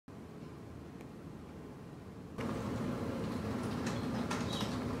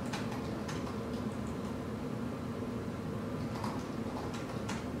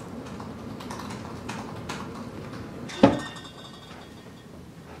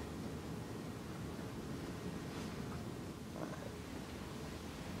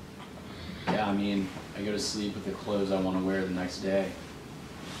I mean, I go to sleep with the clothes I want to wear the next day.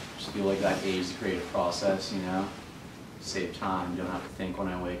 Just feel like that aids the creative process, you know? Save time, don't have to think when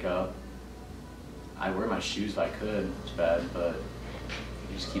I wake up. I'd wear my shoes if I could to bed, but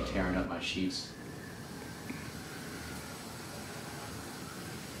I just keep tearing up my sheets.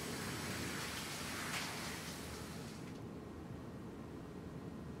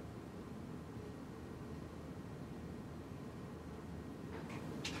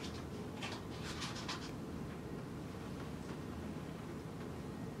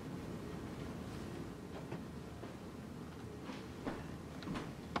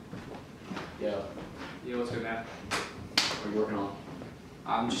 Yeah. Yo, what's good, man? What are you working on?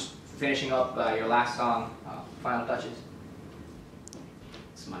 I'm just finishing up your last song, Final Touches.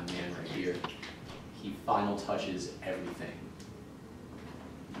 This is my man right here. He final touches everything.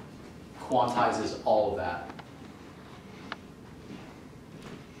 Quantizes all of that.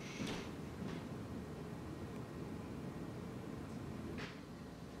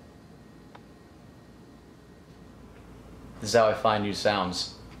 This is how I find new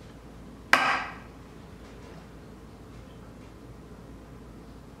sounds.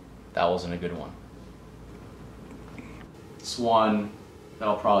 That wasn't a good one. This one that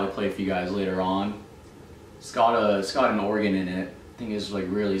I'll probably play for you guys later on. It's got an organ in it. I think it's like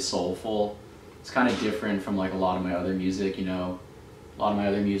really soulful. It's kind of different from like a lot of my other music, you know. A lot of my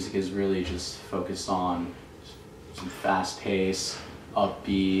other music is really just focused on some fast pace,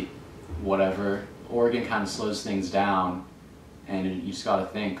 upbeat, whatever. Organ kind of slows things down, and you just gotta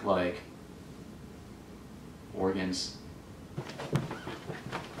think like organs.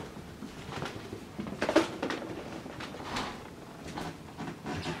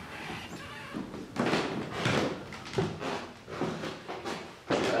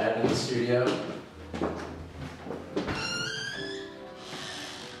 In the studio.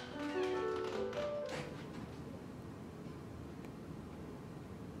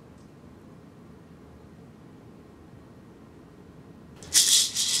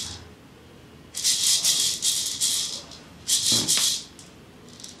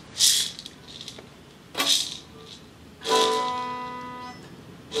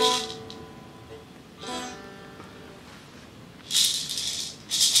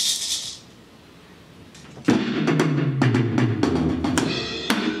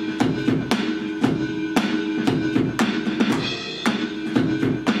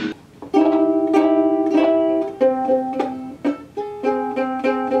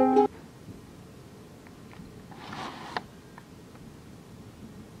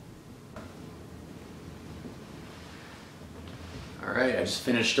 Alright, I just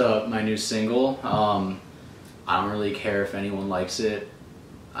finished up my new single. I don't really care if anyone likes it.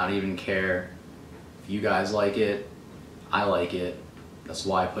 I don't even care if you guys like it. I like it. That's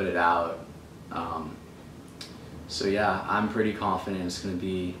why I put it out. So yeah, I'm pretty confident it's going to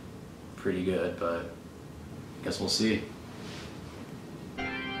be pretty good, but I guess we'll see.